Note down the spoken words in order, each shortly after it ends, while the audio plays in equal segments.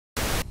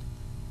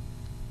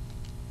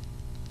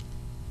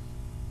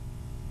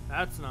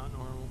That's not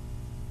normal.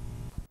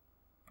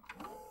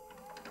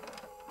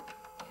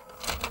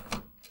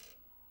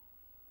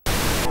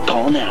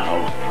 Call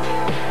now.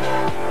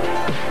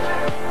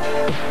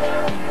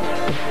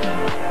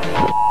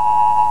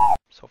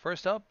 So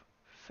first up,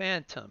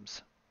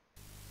 Phantoms.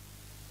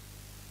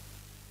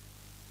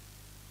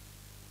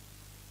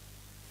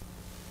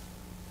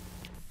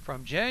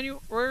 From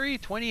January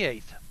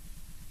 28th.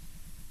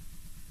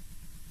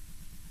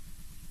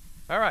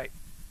 Alright.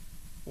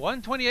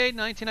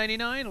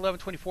 1/28/1999,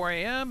 11:24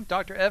 a.m.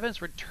 Dr.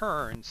 Evans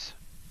returns.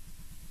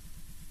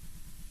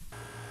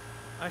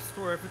 I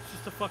swear, if it's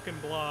just a fucking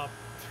blob.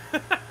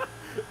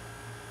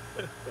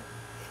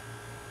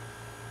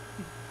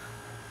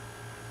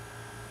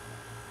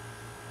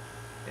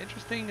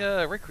 Interesting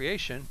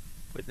recreation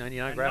with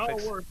 99 graphics.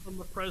 And no word from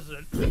the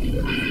president.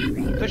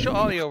 Official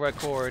audio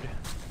record.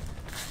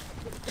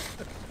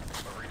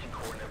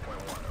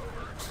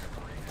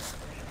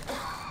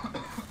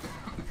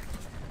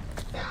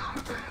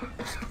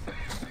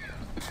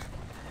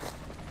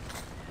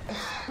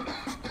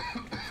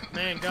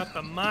 Man got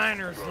the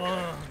miner's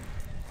lung.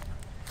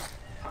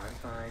 I'm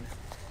fine.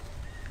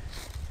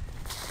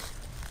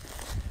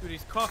 Dude,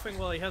 he's coughing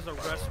while he has a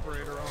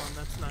respirator on.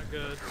 That's not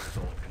good.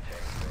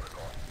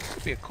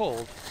 Could be a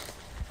cold.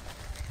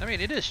 I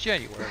mean, it is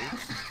January.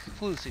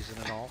 Flu season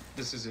and all.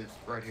 This is it,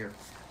 right here.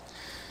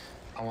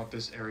 I want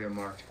this area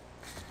marked.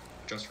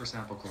 Just for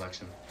sample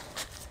collection.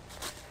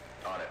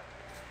 On it.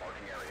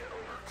 Marking area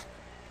over.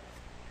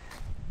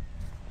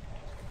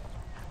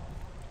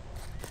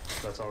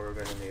 That's all we're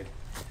gonna need.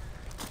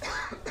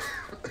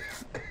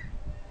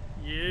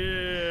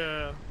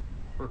 Yeah.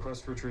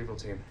 Request retrieval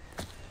team.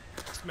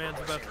 This man's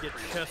about to get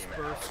chest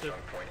bursted.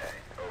 Point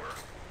A. Over.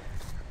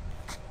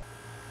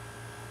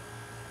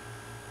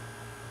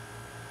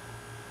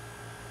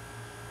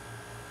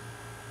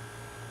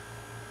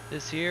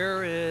 This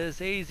here is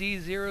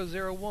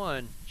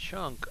AZ001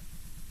 Chunk.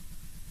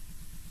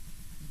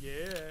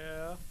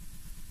 Yeah.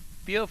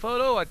 Bio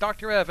photo at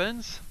Dr.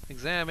 Evans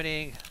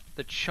examining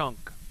the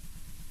chunk.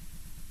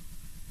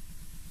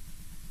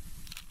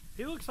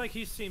 He looks like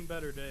he's seen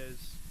better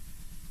days.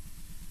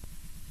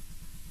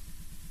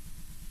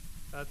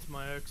 That's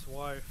my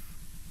ex-wife.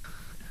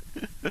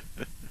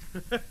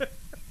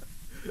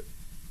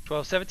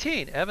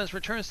 12/17. Evans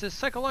returns to his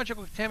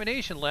psychological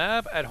contamination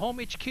lab at Home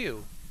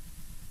HQ.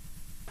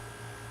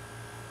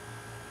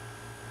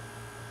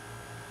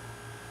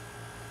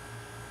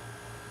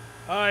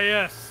 Ah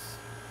yes.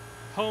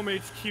 Home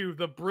HQ,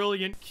 the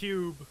brilliant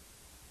cube.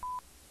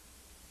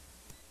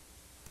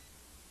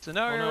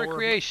 Scenario Oh, no,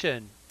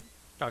 recreation.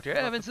 Dr.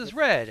 Evans is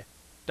red.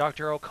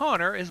 Dr.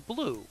 O'Connor is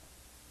blue.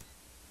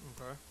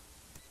 Okay.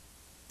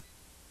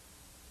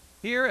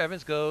 Here,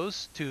 Evans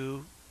goes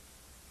to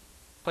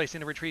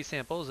placing the retrieved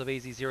samples of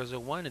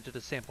AZ001 into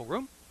the sample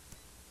room.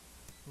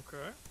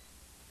 Okay.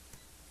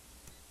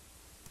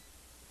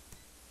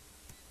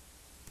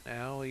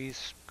 Now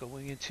he's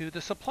going into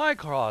the supply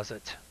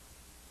closet.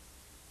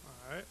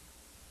 Alright.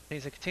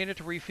 Needs a container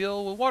to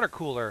refill with water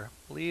cooler,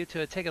 believed to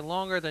have taken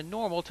longer than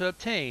normal to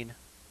obtain.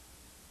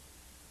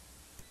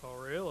 Oh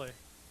really?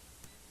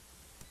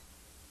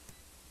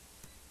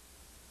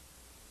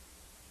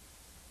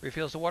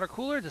 Refills the water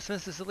cooler,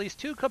 dismisses at least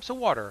 2 cups of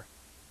water.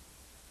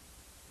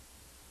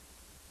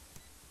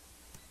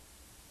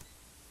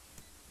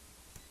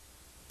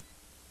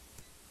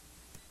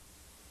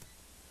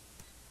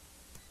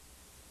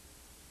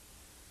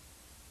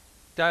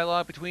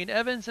 Dialogue between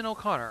Evans and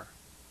O'Connor.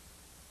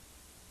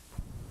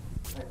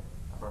 Hey,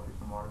 I brought you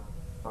some water.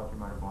 Thought you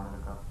might have wanted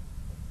a cup.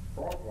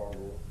 Thanks,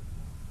 Andrew.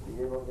 Were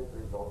you able to get the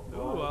results?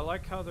 Ooh, I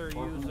like how they're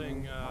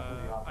using,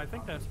 I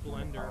think that's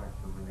Blender.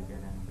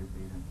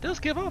 Does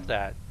give off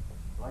that.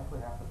 Likely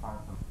have to find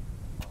some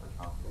other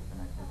consoles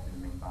connected to the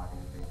main body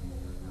of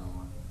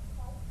AZ001.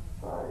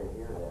 Sorry to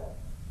hear that.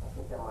 I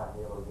think I might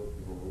be able to get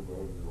you the new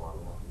data you want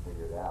once you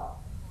figure it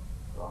out.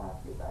 So I'll have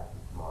to get back to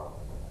you tomorrow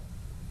on that.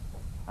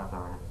 That's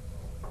alright.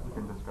 We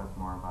can discuss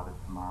more about it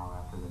tomorrow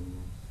after the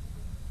meeting.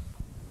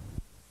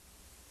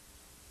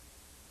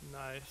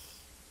 Nice.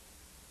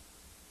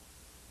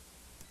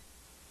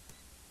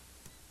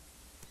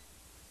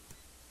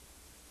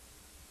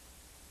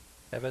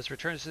 Evans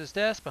returns to his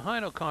desk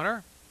behind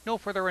O'Connor. No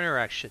further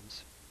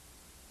interactions.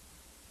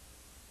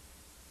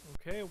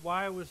 Okay,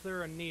 why was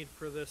there a need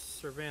for this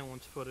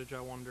surveillance footage, I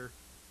wonder?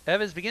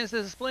 Evans begins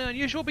to display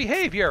unusual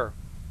behavior.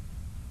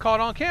 Caught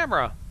on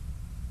camera.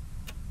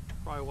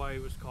 Probably why he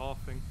was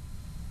coughing.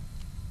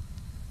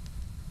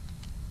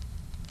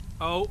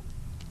 Oh.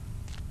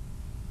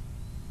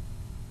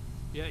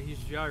 Yeah, he's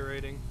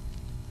gyrating.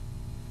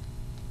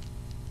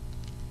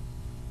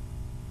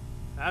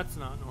 That's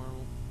not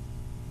normal.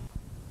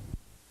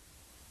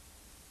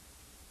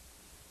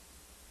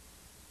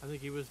 I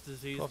think he was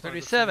diseased.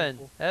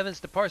 12:37. Evans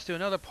departs to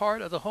another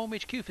part of the Home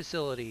HQ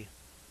facility.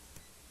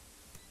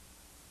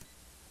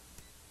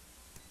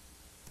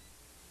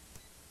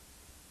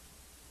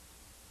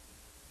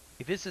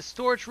 He visits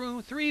storage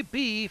room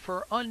 3B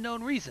for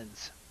unknown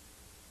reasons.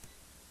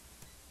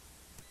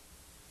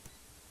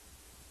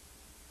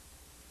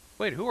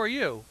 Wait, who are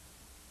you?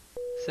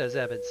 says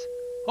Evans.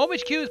 Home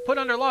HQ is put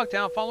under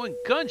lockdown following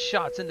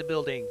gunshots in the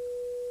building.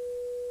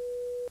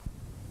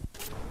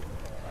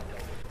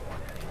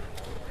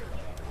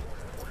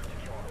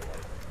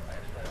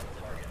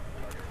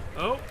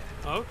 Oh,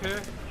 okay.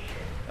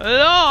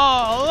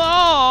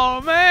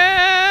 Oh,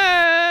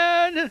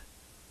 man!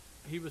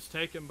 He was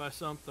taken by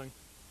something.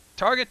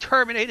 Target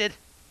terminated.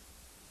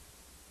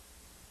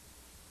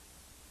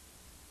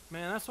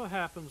 Man, that's what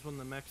happens when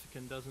the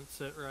Mexican doesn't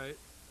sit right.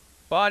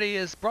 Body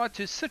is brought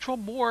to Central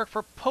Morgue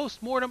for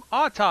post-mortem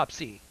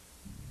autopsy.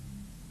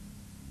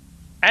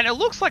 And it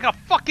looks like a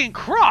fucking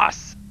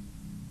cross!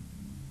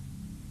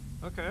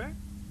 Okay.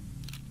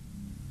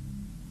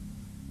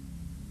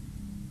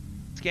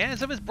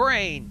 Scans of his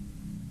brain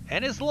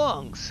and his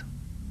lungs.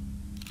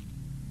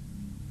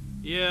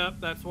 Yep,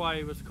 that's why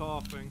he was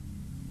coughing.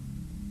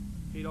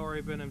 He'd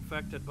already been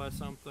infected by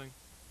something.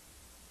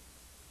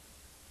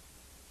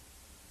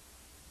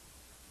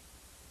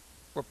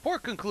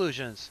 Report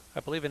conclusions.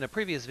 I believe in the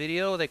previous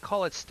video they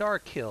call it star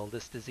kill,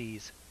 this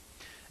disease.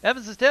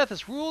 Evans' death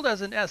is ruled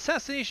as an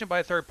assassination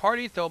by a third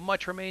party, though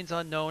much remains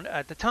unknown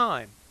at the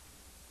time.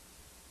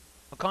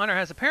 O'Connor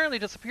has apparently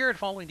disappeared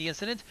following the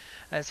incident,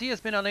 as he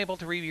has been unable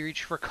to be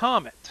reached for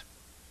comment.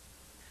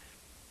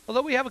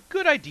 Although we have a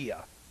good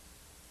idea.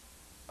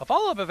 A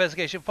follow-up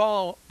investigation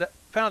found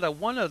that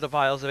one of the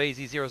vials of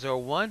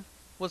AZ-001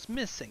 was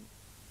missing.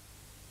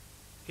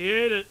 He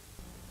ate it.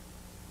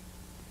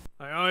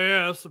 Like, oh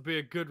yeah, this would be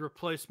a good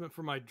replacement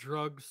for my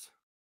drugs.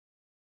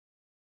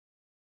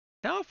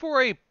 Now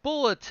for a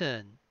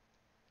bulletin.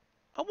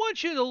 I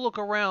want you to look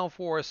around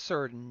for a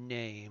certain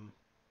name.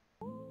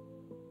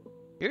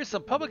 Here's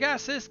some public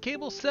access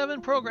Cable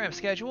 7 program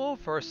schedule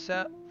for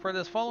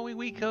this following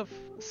week of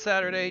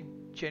Saturday,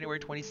 January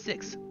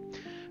 26th.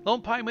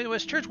 Lone Pine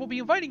Midwest Church will be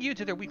inviting you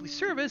to their weekly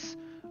service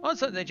on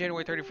Sunday,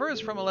 January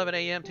 31st from 11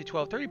 a.m. to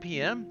 12:30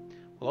 p.m.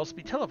 Will also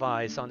be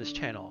televised on this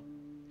channel.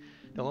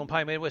 The Lone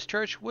Pine Midwest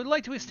Church would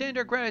like to extend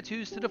our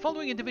gratitude to the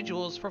following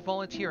individuals for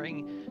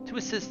volunteering to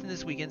assist in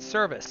this weekend's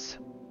service.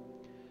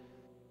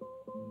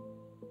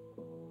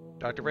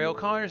 Dr. Ray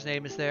O'Connor's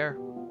name is there.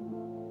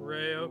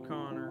 Ray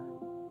O'Connor.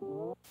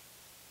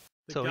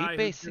 So he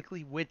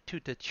basically went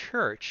to the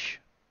church,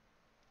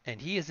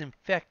 and he is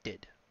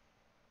infected.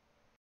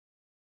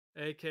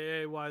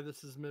 AKA why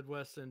this is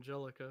Midwest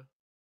Angelica.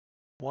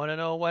 Want to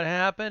know what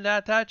happened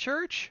at that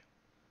church?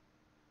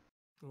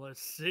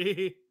 Let's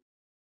see.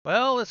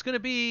 Well, it's going to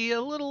be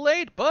a little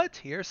late, but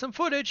here's some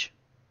footage.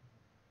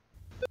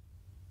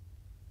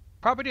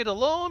 Property of the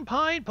Lone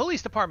Pine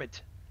Police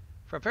Department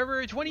from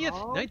February 20th,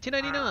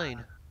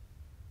 1999.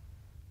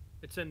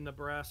 It's in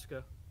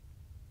Nebraska.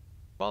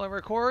 Following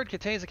record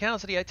contains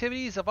accounts of the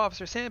activities of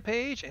Officer Sam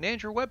Page and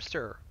Andrew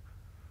Webster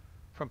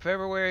from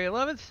February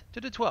 11th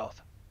to the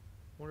 12th.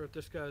 Wonder if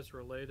this guy's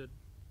related.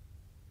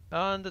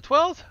 On the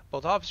 12th,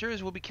 both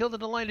officers will be killed in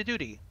the line of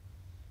duty.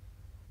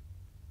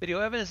 Video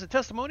evidence and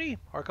testimony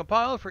are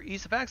compiled for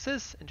ease of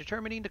access in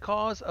determining the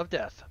cause of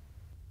death.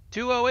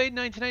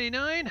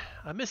 2/08/1999,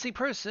 a missing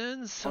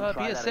persons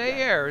PSA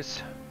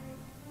airs.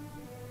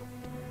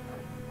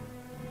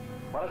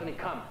 Why doesn't he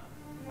come?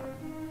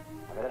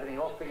 I got everything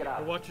all figured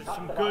out. We're watching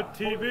some good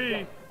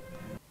TV.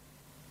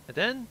 And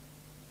then,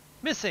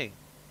 missing,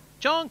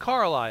 John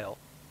Carlisle.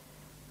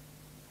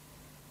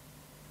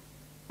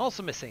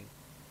 Also missing,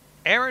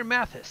 Aaron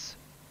Mathis.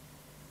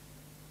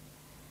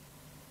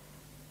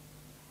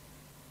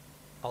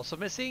 Also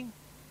missing,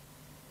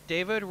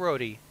 David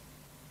Rohde.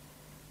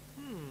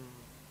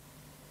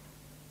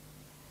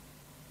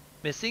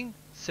 Missing,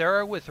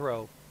 Sarah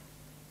Withrow.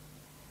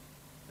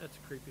 That's a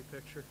creepy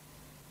picture.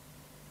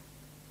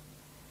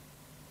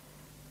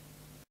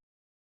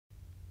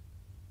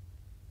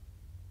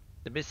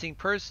 The missing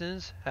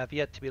persons have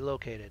yet to be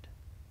located.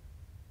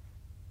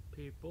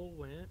 People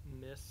went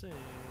missing.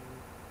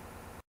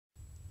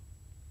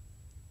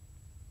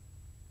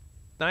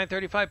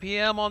 9:35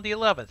 p.m. on the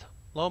 11th.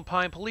 Lone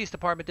Pine Police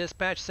Department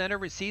Dispatch Center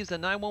receives a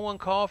 911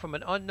 call from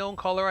an unknown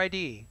caller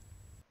ID.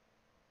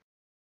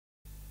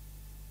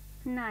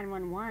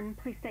 911,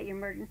 please state your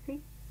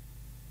emergency.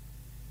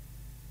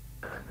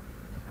 I'm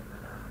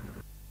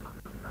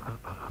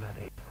at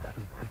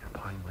 876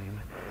 Pine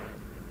Lane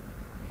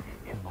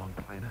in Long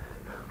Pine,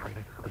 right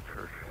next to the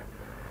church.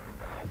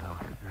 Now,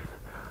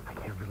 I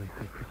can't really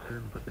say for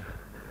certain, but there's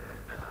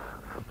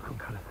some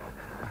kind of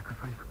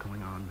sacrifice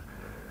going on.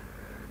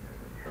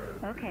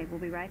 Okay, we'll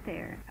be right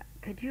there.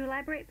 Could you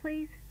elaborate,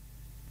 please?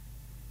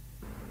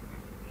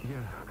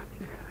 Yeah,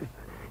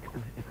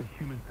 it's a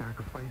human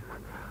sacrifice.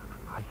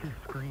 I hear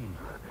screams.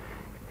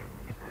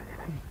 It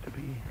seems to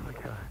be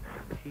like a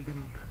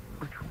pagan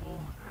ritual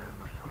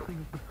or something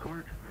of the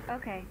sort.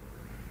 Okay,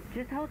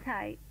 just hold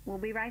tight. We'll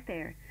be right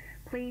there.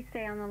 Please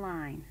stay on the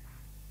line.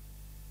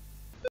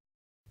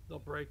 They'll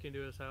break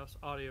into his house.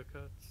 Audio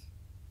cuts.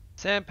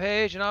 Sam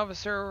Page and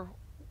Officer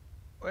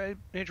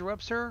Andrew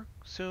Webster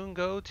soon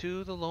go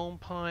to the Lone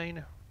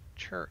Pine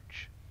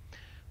Church.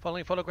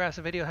 Following photographs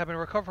and video have been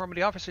recovered from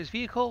the officer's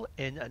vehicle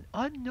in an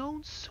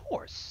unknown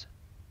source.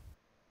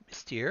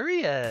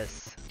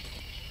 Mysterious.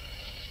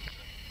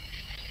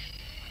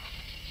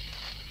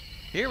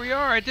 Here we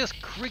are at this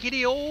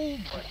crickety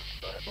old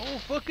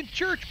fucking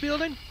church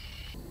building.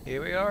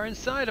 Here we are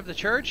inside of the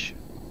church.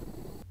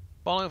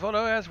 Following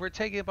photos were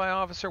taken by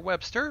Officer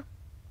Webster.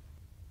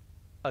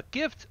 A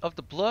gift of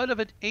the blood of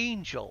an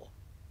angel.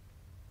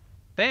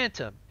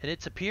 Phantom in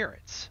its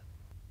appearance.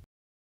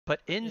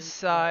 But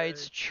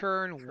insides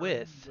churn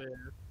with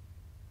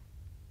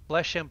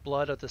flesh and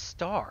blood of the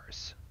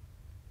stars.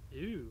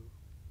 Ew.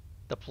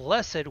 The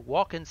blessed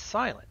walk in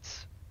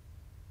silence.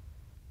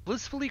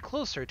 Blissfully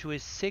closer to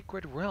his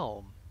sacred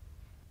realm.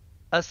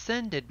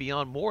 Ascended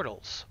beyond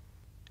mortals.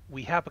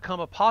 We have become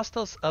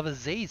apostles of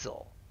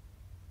Azazel.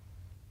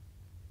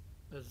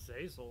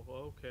 Azazel,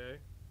 okay.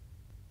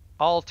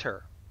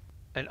 Altar.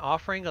 An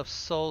offering of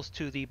souls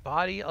to the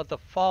body of the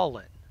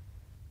fallen.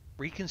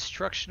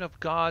 Reconstruction of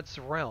God's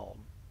realm.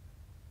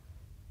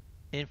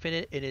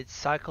 Infinite in its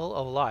cycle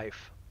of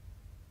life.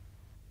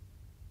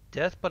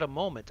 Death but a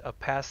moment of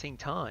passing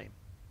time.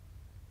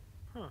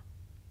 Huh.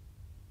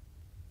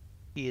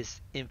 He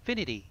is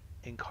infinity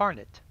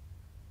incarnate.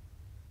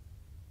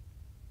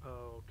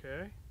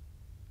 Okay.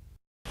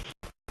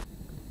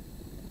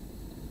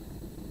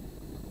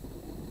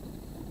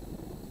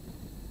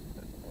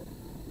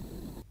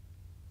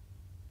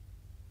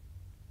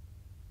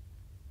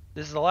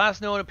 This is the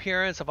last known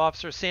appearance of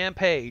Officer Sam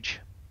Page.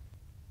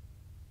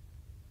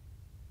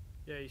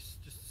 Yeah, he's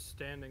just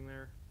standing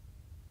there.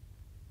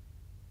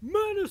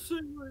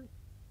 Menacingly!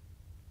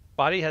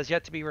 Body has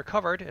yet to be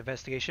recovered.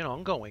 Investigation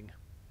ongoing.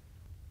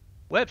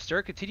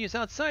 Webster continues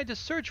outside to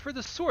search for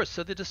the source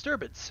of the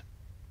disturbance.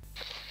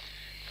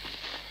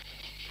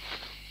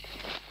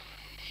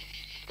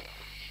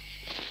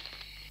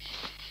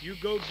 You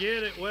go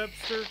get it,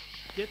 Webster.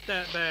 Get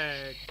that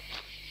bag.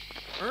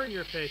 Earn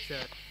your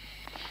paycheck.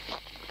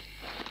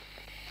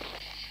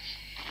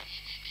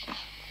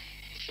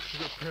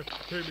 You're gonna have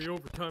to pay me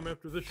overtime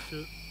after this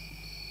shit.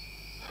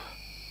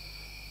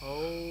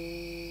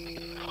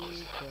 Oh,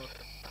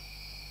 fuck.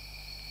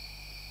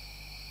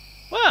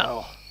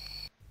 Well,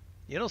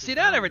 you don't see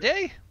that every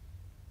day.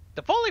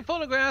 The following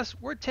photographs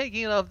were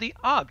taken of the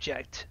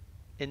object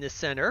in the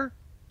center.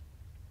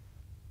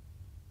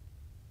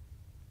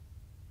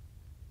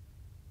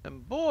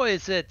 And boy,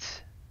 is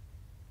it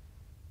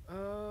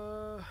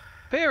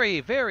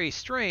very, very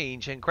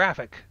strange and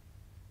graphic.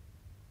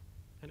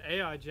 An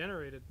AI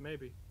generated,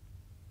 maybe.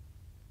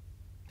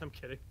 I'm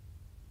kidding.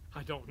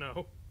 I don't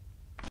know.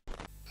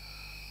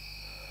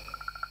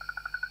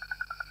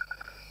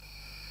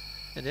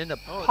 And in the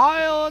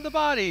pile of the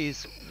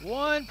bodies,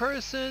 one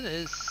person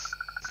is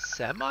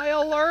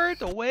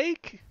semi-alert,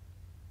 awake.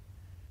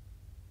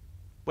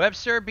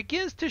 Webster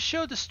begins to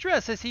show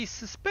distress as he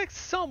suspects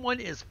someone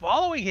is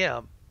following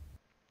him.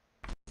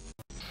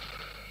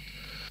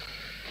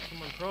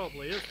 Someone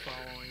probably is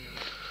following him.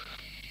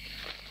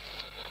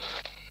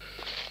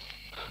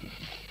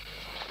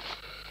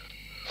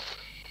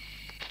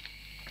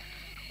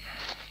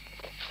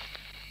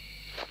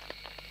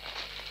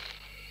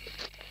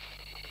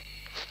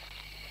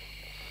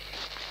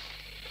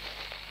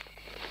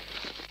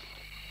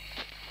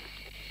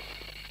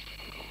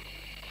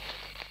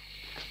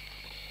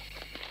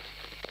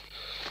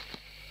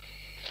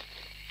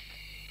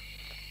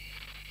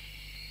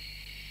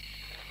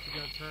 You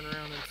gonna turn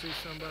around and see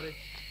somebody?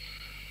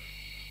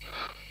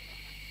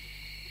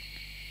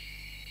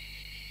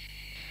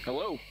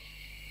 Hello?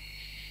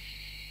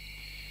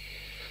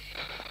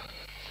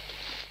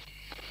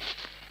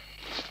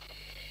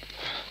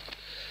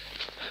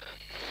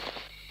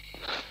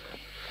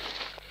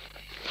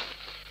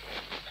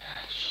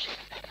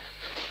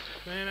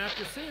 Man,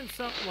 after seeing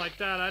something like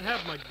that, I'd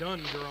have my gun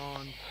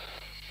drawn.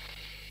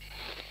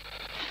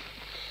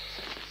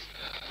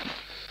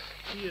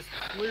 He is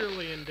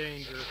clearly in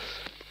danger.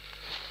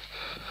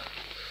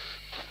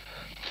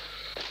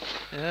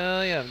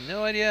 Well, you have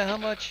no idea how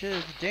much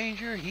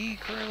danger he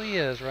currently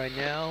is right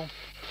now.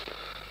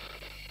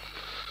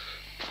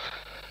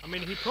 I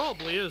mean, he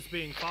probably is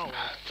being followed.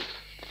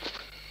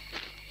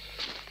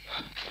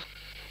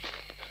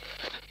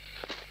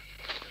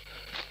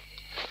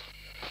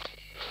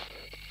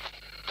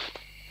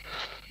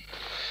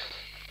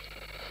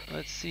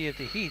 Let's see if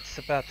the heat's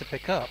about to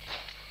pick up.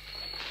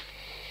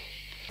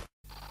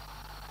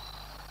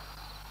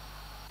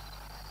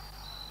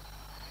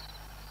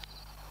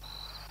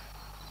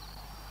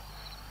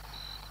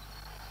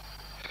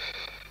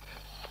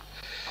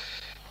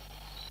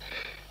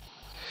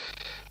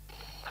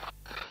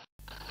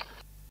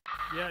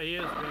 Yeah, he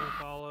is being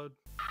followed.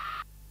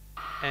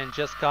 And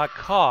just got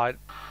caught.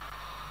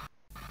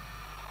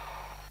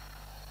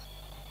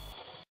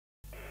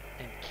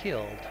 And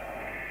killed.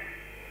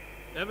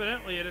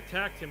 Evidently, it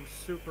attacked him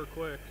super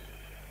quick.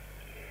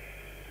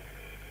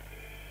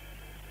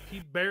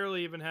 He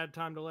barely even had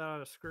time to let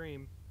out a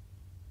scream.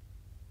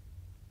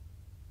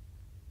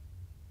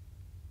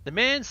 The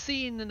man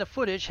seen in the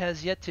footage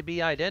has yet to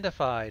be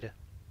identified.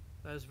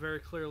 That is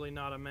very clearly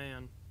not a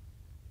man.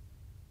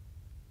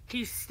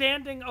 He's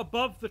standing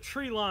above the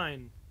tree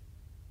line.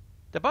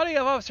 The body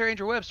of Officer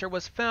Andrew Webster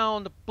was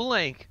found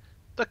blank.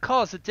 The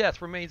cause of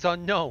death remains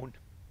unknown.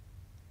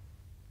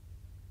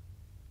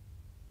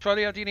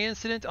 Shortly after the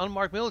incident,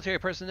 unmarked military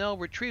personnel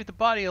retrieved the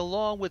body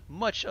along with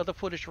much of the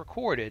footage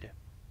recorded.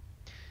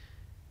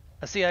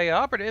 A CIA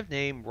operative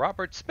named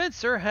Robert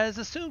Spencer has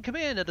assumed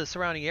command of the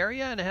surrounding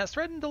area and has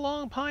threatened the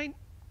Long Pine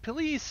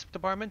Police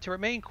Department to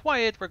remain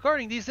quiet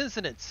regarding these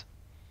incidents.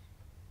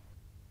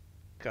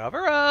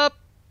 Cover up!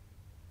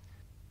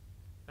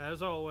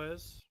 As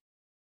always.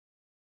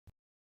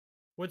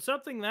 When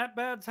something that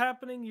bad's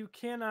happening, you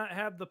cannot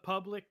have the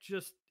public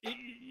just...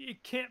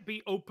 It can't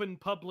be open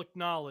public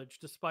knowledge,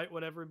 despite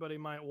what everybody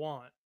might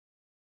want.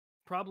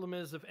 Problem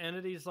is, if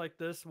entities like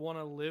this want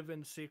to live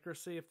in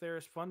secrecy, if there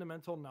is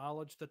fundamental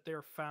knowledge that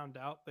they're found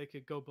out, they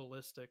could go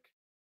ballistic.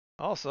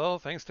 Also,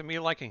 thanks to me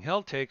liking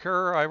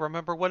Helltaker, I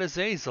remember what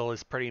Azazel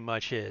is pretty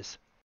much is.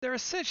 They're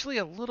essentially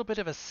a little bit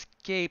of a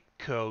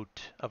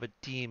scapegoat of a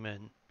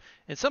demon.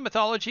 In some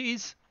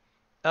mythologies,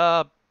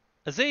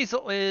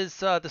 Azazel is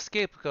the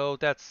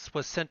scapegoat that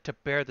was sent to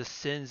bear the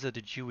sins of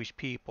the Jewish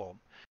people.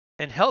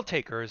 In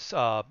Helltaker's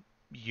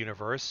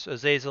universe,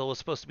 Azazel was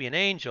supposed to be an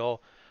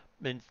angel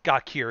and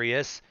got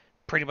curious,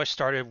 pretty much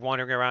started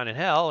wandering around in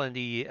hell, and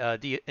in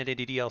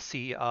the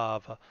DLC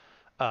of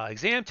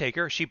Exam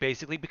Taker, she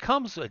basically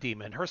becomes a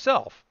demon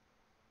herself.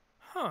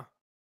 Huh.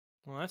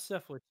 Well, that's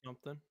definitely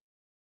something.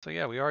 So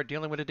yeah, we are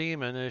dealing with a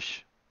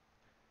demon-ish.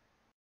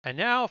 And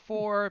now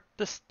for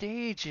the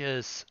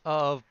stages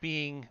of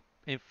being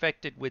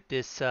infected with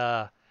this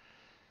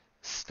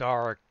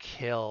star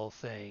kill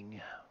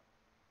thing.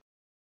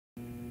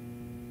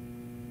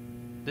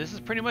 This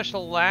is pretty much the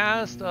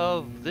last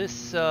of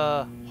this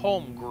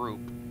home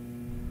group.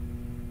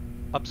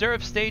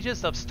 Observe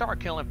stages of star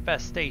kill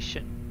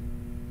infestation.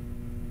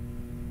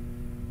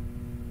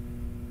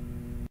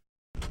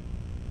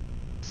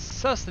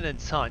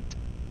 Sustenance hunt.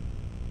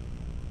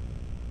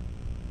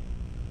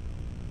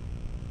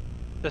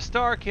 The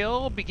star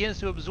kill begins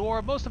to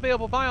absorb most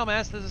available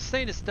biomass to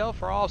sustain itself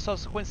for all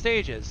subsequent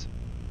stages.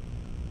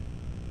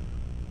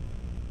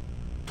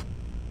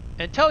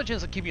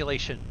 Intelligence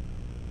accumulation.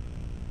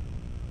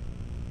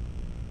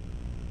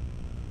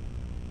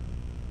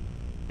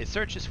 It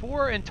searches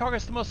for and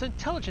targets the most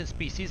intelligent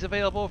species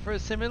available for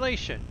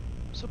assimilation.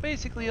 So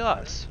basically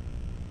us.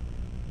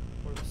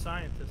 Or the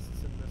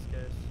scientists in this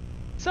case.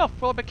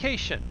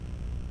 Self-replication.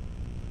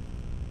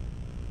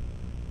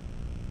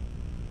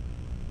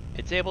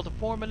 It's able to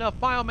form enough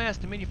biomass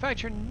to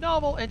manufacture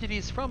novel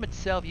entities from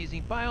itself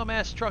using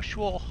biomass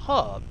structural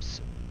hubs.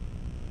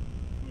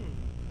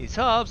 These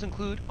hubs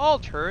include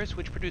altars,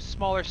 which produce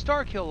smaller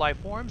star-kill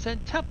lifeforms,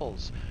 and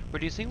temples,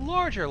 producing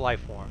larger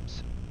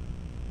lifeforms.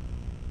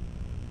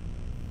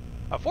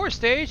 A fourth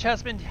stage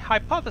has been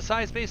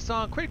hypothesized based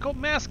on critical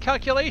mass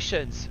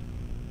calculations.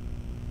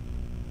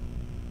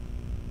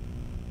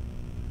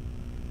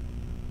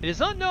 It is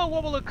unknown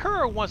what will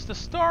occur once the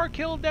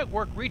star-kill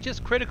network reaches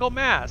critical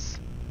mass.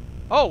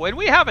 Oh, and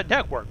we have a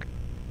network.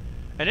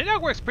 And the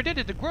network's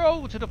predicted to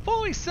grow to the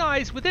fully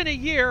size within a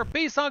year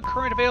based on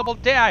current available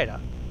data.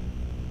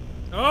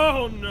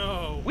 Oh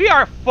no! We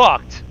are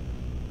fucked!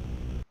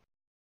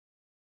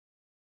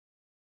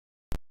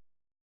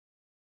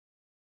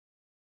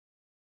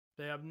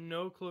 They have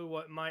no clue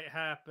what might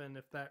happen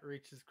if that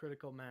reaches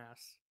critical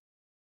mass.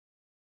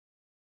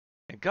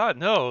 And God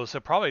knows, they'll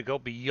probably go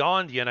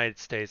beyond the United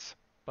States.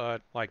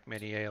 But like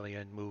many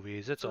alien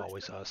movies, it's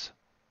always us.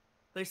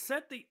 They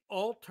said the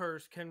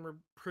altars can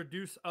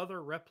produce other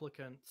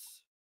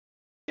replicants.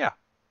 Yeah.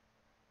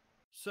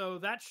 So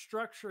that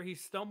structure he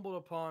stumbled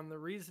upon, the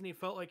reason he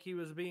felt like he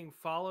was being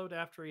followed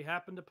after he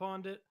happened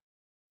upon it,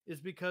 is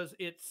because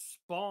it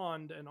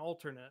spawned an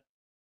alternate.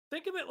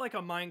 Think of it like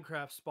a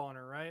Minecraft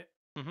spawner, right?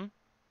 Mm-hmm.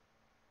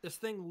 This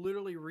thing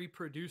literally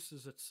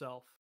reproduces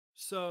itself.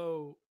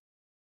 So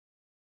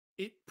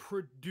it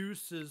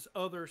produces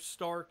other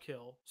star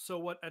kill. So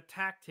what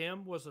attacked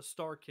him was a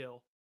star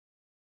kill.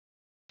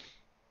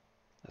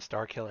 A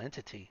star kill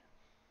entity.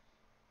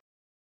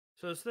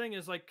 So this thing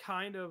is like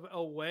kind of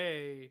a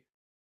way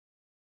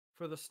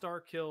for the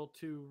star kill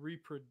to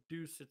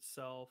reproduce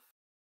itself.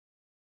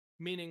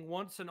 Meaning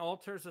once an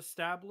altar is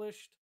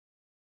established,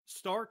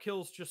 star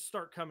kills just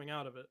start coming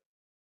out of it.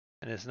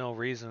 And there's no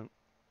reason...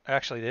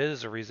 Actually, there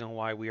is a reason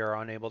why we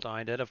are unable to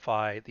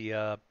identify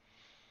the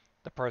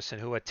person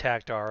who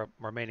attacked our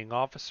remaining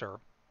officer.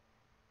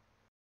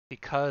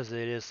 Because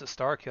it is a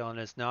star kill and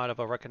it's not of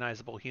a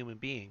recognizable human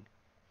being.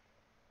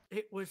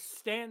 It was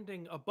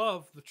standing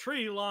above the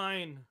tree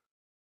line.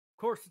 Of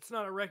course, it's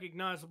not a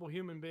recognizable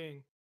human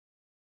being.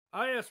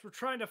 Ah, yes, we're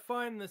trying to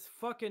find this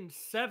fucking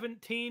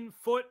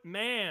 17-foot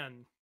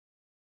man.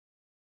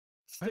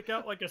 Stick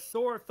out like a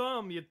sore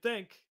thumb, you'd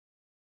think.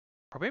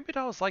 Or maybe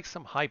that was like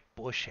some high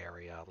bush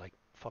area, like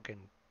fucking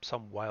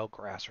some wild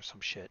grass or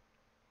some shit.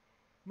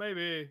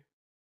 Maybe.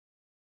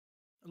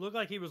 It looked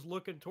like he was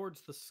looking towards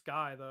the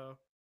sky, though.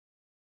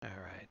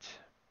 Alright.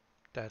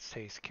 That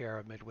takes care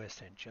of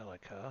Midwest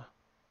Angelica.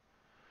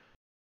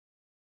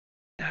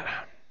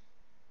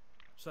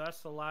 So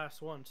that's the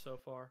last one so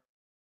far.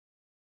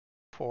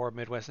 For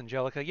Midwest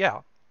Angelica,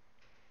 yeah.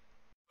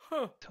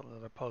 Huh. Till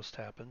another post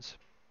happens.